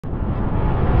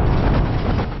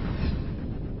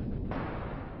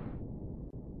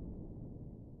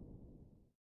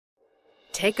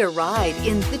Take a ride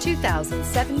in the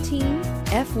 2017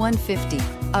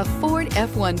 F-150. A Ford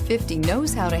F-150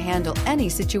 knows how to handle any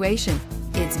situation.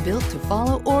 It's built to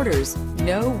follow orders,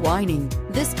 no whining.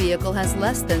 This vehicle has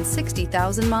less than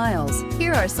 60,000 miles.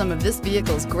 Here are some of this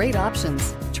vehicle's great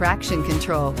options: traction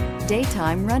control,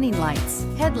 daytime running lights,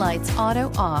 headlights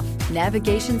auto off,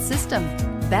 navigation system,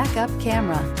 backup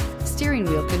camera, steering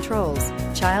wheel controls,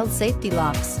 child safety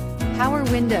locks, power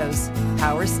windows,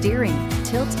 power steering,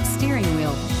 tilt steering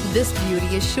wheel. This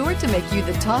beauty is sure to make you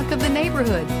the talk of the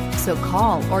neighborhood. So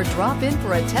call or drop in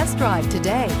for a test drive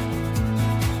today.